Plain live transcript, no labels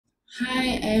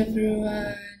Hi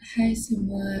everyone, hai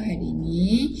semua. Hari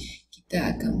ini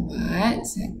kita akan buat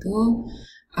satu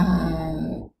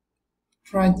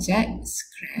projek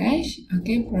Scratch,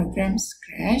 program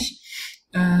Scratch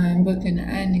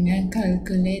berkenaan dengan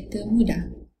kalkulator mudah.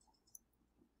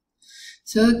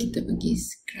 So kita pergi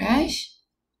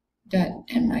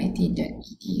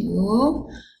scratch.mit.edu.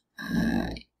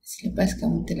 Selepas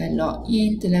kamu telah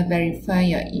login, telah verify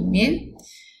your email,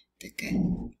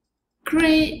 tekan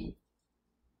create.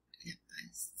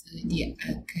 Dia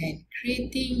akan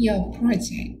creating your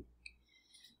project.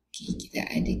 Okay, kita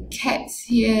ada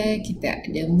cats here, kita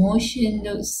ada motion,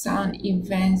 load, sound,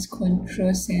 events,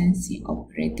 control, sensing,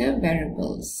 operator,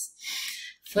 variables.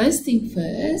 First thing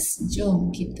first,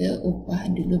 jom kita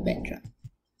ubah dulu backdrop.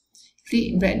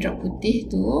 Klik backdrop putih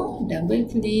tu, double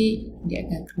klik, dia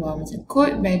akan keluar macam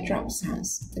code backdrop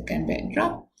sounds. Tekan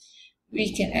backdrop,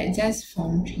 we can adjust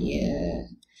from here.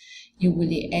 You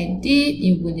boleh edit,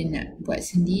 you boleh nak buat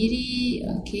sendiri,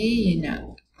 you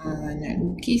nak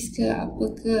lukis ke apa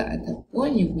ke,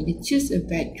 ataupun you boleh choose a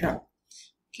backdrop,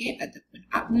 ataupun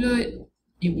upload,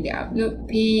 you boleh upload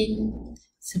pin,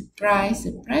 surprise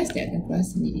dia akan keluar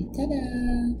sendiri. Tada!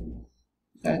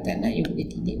 Kalau tak nak, you boleh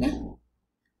delete lah.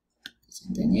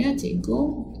 Contohnya, cikgu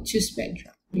choose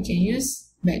backdrop. We can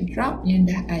use backdrop yang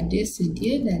dah ada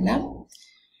sedia dalam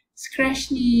Scratch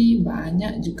ni.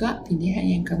 Banyak juga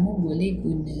pilihan yang kamu boleh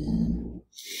guna.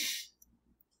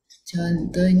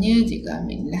 Contohnya, cikgu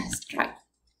ambil lah stripe.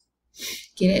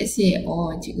 Okay, let's say,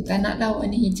 cikgu tak nak lah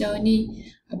warna hijau ni.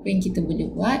 Apa yang kita boleh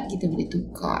buat? Kita boleh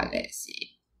tukar, let's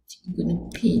say. Cikgu guna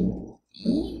pin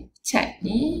ni, cat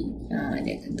ni.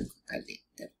 Dia akan tukar colour.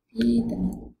 Tapi,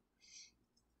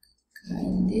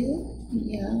 colour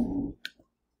yang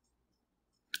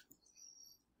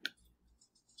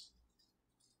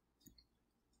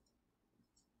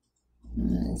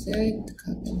saya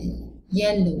tukar colour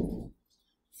yellow,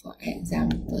 for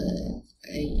example.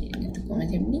 Nak tukar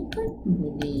macam ni pun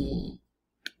boleh,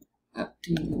 up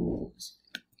to you.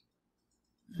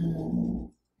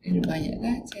 Ada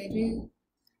banyaklah cara.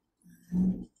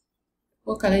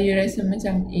 Kalau you rasa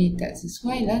macam tak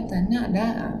sesuai lah, tak nak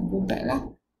lah, go back lah.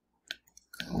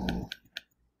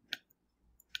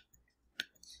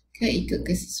 Ikut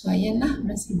kesesuaian lah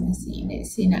masing-masing.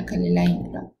 Let's say nak colour lain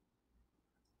pula,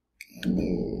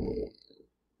 colour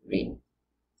red.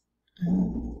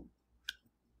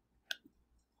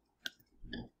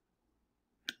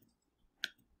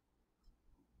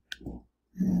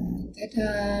 Tada!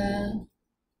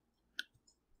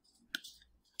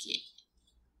 Okay.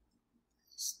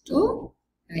 So,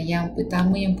 yang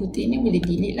pertama yang putih ni boleh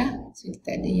delete lah. So,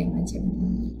 kita ada yang macam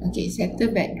ni. Okay,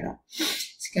 settle backdrop.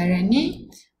 Sekarang ni,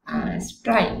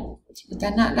 sprite. Cikgu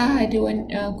tak nak lah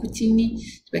ada kucing ni.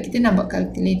 Sebab kita nak buat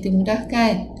kalkulator mudah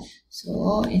kan.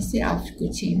 So, instead of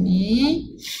kucing ni,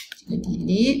 cikgu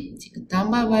delete, cikgu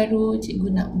tambah baru,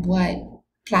 cikgu nak buat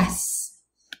plus.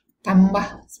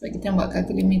 Tambah. Sebab kita nak buat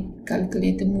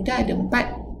kalkulator mudah ada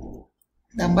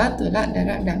 4. Tambah, tolak,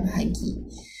 darab dan bahagi.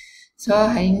 So,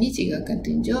 hari ni cikgu akan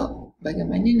tunjuk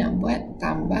bagaimana nak buat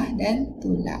tambah dan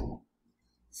tolak.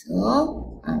 So,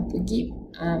 pergi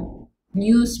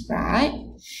new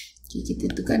sprite. Okay,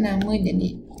 kita tukar nama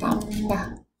jadi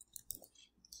tambah.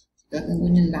 Kita akan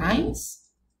guna lines,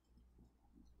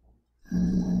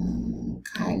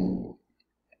 color,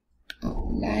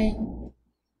 outline.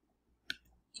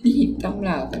 Ini hitam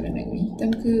lah, kalau nak guna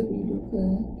hitam ke biru ke.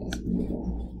 Okay.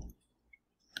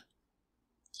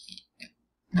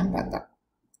 Nampak tak?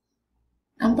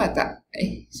 Nampak tak?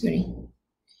 Sorry.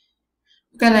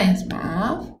 Bukan lines,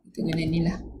 maaf. Kita guna ni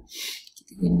lah.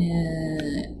 Kita guna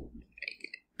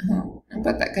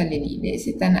nampak tak colour ni? Let's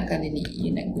say tak nak colour ni, you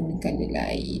nak guna colour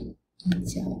lain.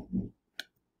 Hijau,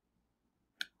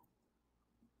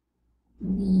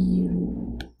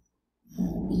 biru,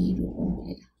 biru pun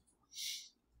boleh lah.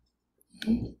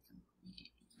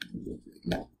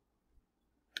 Gelap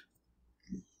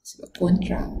sebab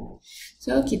kontra.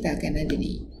 So kita akan ada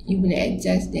ni, you boleh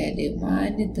adjust dia ada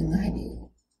mana tengah dia.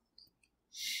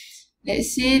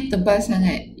 Let's say tebal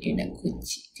sangat, you nak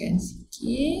kecilkan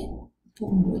sikit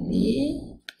pun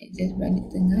boleh. Adjust balik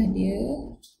tengah dia.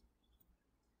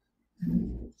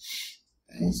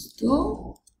 Lepas tu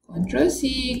Ctrl C,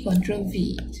 Ctrl V.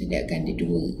 So dia akan ada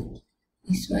 2.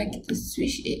 This one kita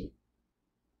switch it.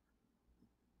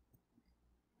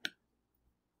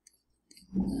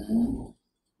 Tengah.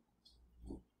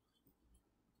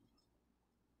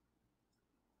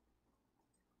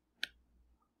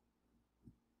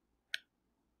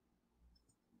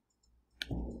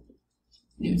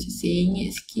 Dia macam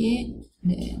sengit sikit.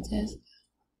 Dia adjust.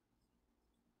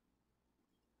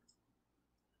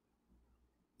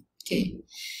 Okay.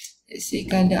 Let's say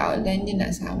kalau outline dia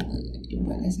nak sama, dia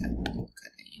buatlah sama.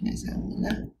 Kalau dia nak sama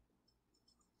lah.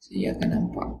 So, dia akan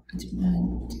nampak macam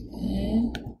mana.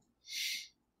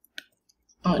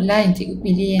 Outline, cikgu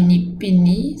pilih yang ni pin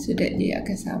ni so that dia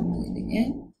akan sama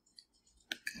dengan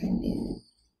color.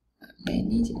 Outline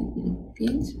ni cikgu pilih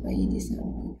pin supaya dia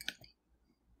sama.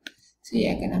 So,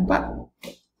 dia akan nampak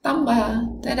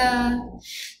tambah. Tada!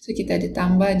 So, kita ada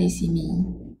tambah di sini.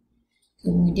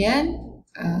 Kemudian,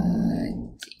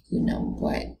 cikgu nak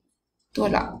buat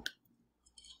tolak.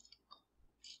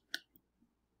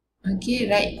 Okay,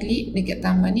 right click dekat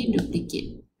tambah ni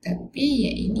duplicate. Tapi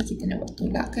yang ini kita nak buat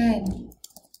tolak kan.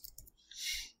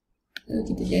 So,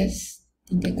 kita just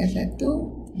tinggalkan satu.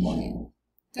 Buat.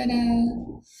 Tada!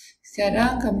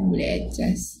 Sekarang kamu boleh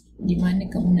adjust di mana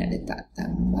kamu nak letak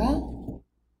tambah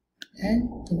dan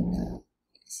tolak.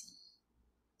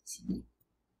 Sini.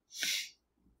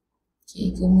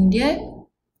 Okay, kemudian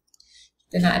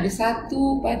kita nak ada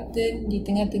satu button di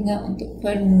tengah-tengah untuk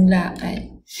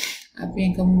permulaan. Apa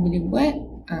yang kamu boleh buat?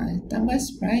 Tambah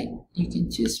sprite. You can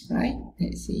choose sprite.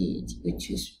 Let's say cikgu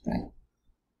choose sprite.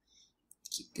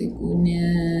 Kita guna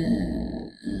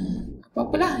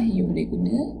apa-apalah you boleh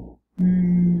guna.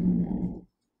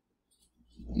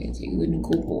 Cikgu guna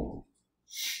kubo.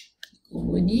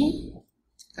 Kubo ni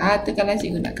katakanlah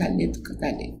cikgu nak color, tukar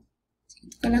color. Cikgu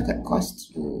tukarlah kat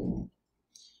costume.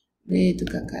 Boleh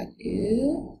tukar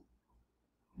color.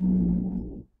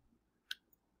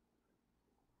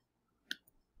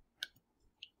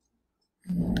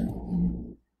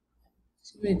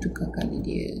 So, boleh tukar color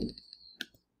dia.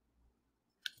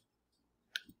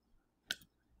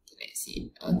 Let's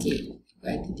see. Okay,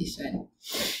 got this one.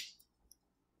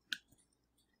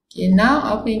 Okay,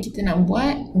 now apa yang kita nak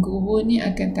buat? Kubo ni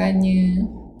akan tanya.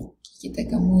 Kita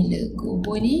akan mula.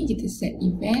 Kubo ni kita set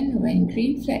event. When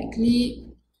green flag click,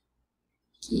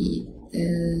 kita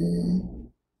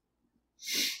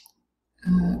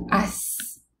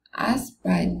ask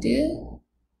pada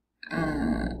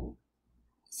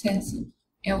sensi.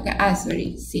 Bukan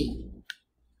sorry, say.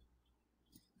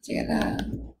 Cakaplah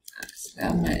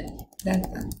selamat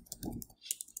datang.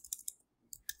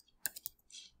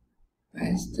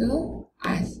 Lepas tu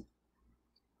ask.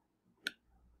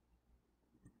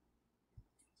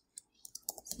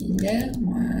 Sila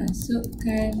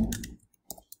masukkan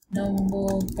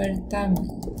nombor pertama.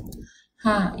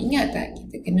 Ingat tak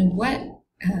kita kena buat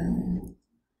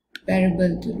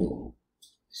variable dulu.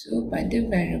 So pada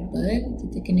variable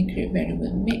kita kena create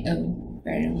variable, make a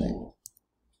variable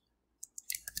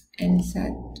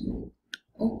n1.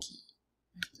 Okay.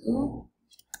 Lepas tu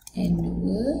n2.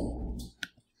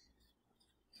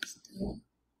 Lepas tu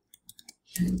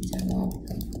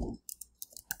jawapan.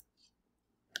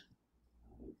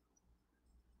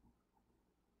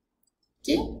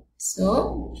 Okay, so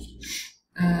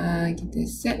kita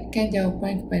setkan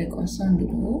jawapan kepada kosong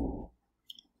dulu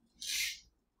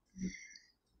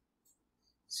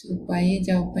supaya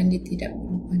jawapan dia tidak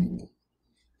berubah nanti.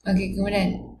 Okay,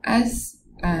 kemudian ask,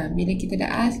 bila kita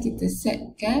dah ask, kita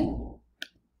setkan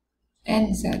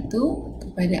n1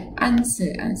 kepada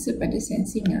answer pada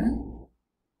sensing.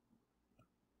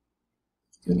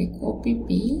 Kita boleh copy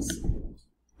paste,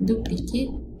 duplicate,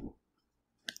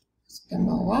 masukkan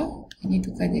bawah. Ini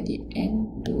tukar jadi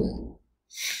N2.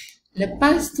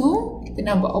 Lepas tu, kita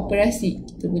nak buat operasi.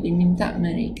 Kita boleh minta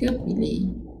mereka pilih.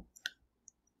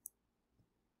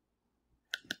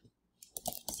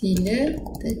 Sila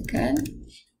tekan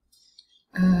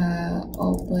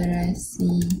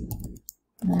operasi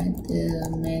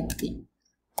matematik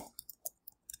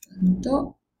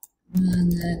untuk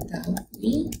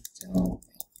mengetahui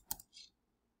jawapan.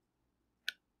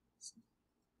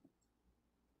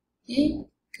 Okay.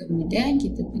 Kemudian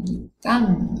kita pergi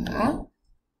tambah.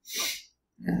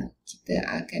 Kita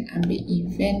akan ambil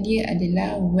event dia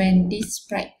adalah when this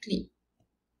sprite click.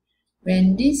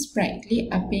 When this sprite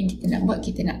click, apa yang kita nak buat?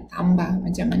 Kita nak tambah.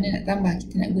 Macam mana nak tambah?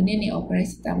 Kita nak guna ni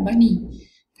operasi tambah ni.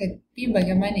 Tapi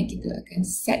bagaimana kita akan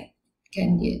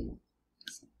setkan dia?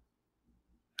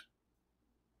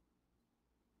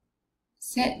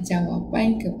 Set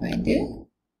jawapan kepada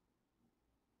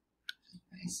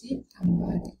operasi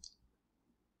tambah tadi.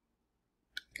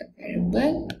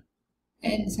 Variable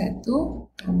n1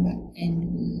 tambah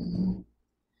n2.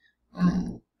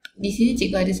 Di sini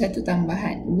cikgu ada satu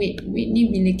tambahan. Wait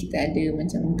ni bila kita ada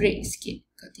macam break sikit.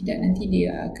 Kalau tidak nanti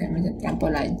dia akan macam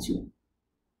terlampau laju.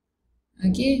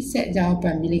 Okay, set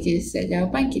jawapan. Bila kita set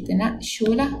jawapan, kita nak show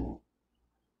lah.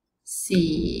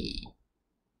 See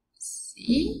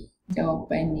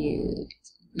jawapan dia.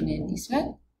 Guna this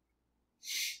one.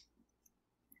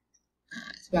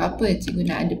 Sebab apa cikgu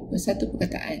nak ada satu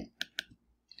perkataan.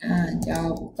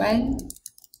 jawapannya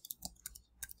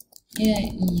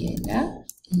ialah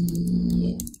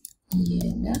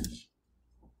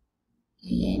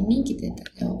yang ni kita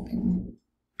tak jawapan.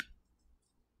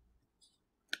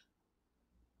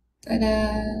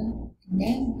 Tada!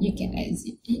 Then you can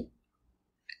exit it.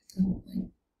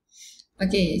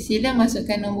 Okay, sila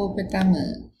masukkan nombor pertama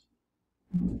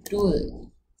 2.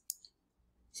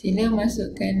 Sila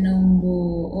masukkan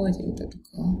nombor, cikgu tak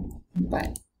tukar,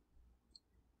 4.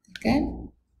 Tekan.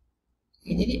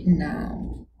 Okay, jadi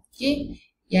 6. Okay,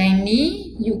 yang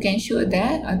ni you can show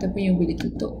that ataupun you boleh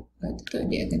tutup. Kalau tutup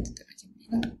dia akan tutup macam ni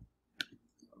lah.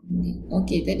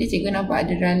 Okay, tadi cikgu nampak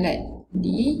ada ralat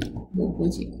di buku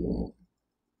cikgu.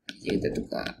 Cikgu tak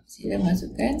tukar. Sila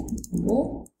masukkan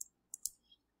nombor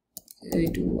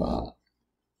kedua.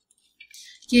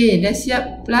 Okay, dah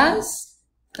siap plus,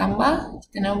 tambah,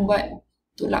 kita nak buat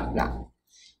tolak pula.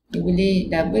 You boleh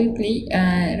double klik,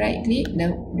 right klik,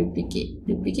 duplicate.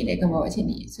 Duplicate dia akan bawa macam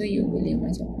ni. So you boleh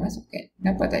macam masukkan.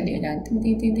 Nampak tak dia macam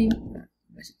ting.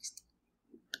 Masuk ke situ.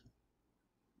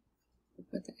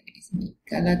 Nampak tak ada di sini.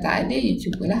 Kalau tak ada, you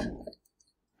cubalah.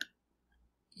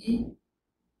 Okay.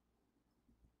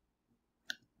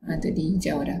 Tadi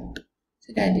hijau dah.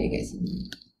 So dah ada dekat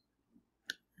sini.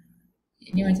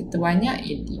 Ini macam terbanyak,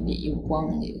 you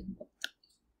buang je.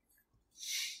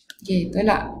 Okay,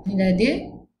 tolak. Ni dah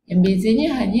ada. Yang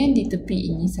bezanya hanya di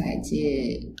tepi ini sahaja.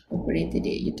 Operator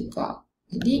dia, you tukar.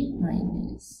 Jadi,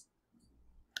 minus.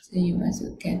 So, you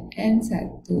masukkan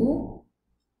N1.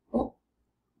 Oh.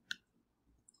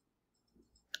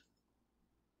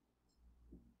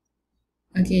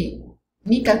 Okay.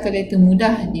 Ni kalkulator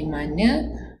mudah di mana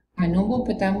nombor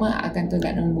pertama akan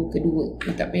tolak nombor kedua.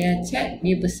 You tak payah check,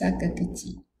 dia besar ke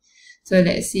kecil. So,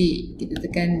 let's see. Kita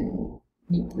tekan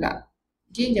ni pula.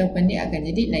 Okay, jawapan dia akan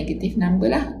jadi negative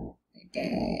number lah.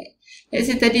 Okay.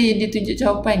 Let's say tadi dia tunjuk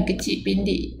jawapan kecil,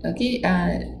 pendek. Okay,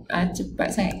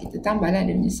 cepat sangat. Kita tambahlah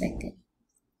dia punya second.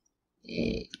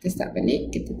 Okay, kita start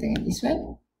balik. Kita tekan this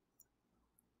one.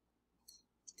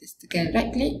 Kita tekan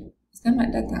right click. Selamat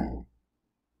datang.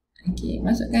 Okay,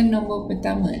 masukkan nombor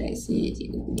pertama. Let's say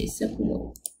cikgu pilih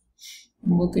 10.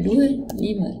 Nombor kedua, 5.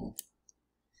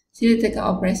 Sila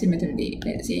tekan operasi matematik.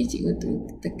 Let's say cikgu tu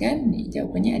tekan, ni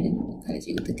jawapannya ada 5. Kalau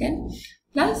cikgu tekan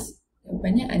plus,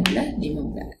 jawapannya adalah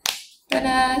 15.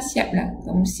 Tada, siaplah.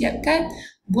 Kamu siapkan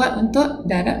buat untuk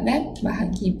darab dan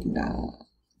bahagi pula.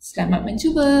 Selamat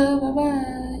mencuba.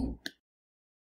 Bye-bye.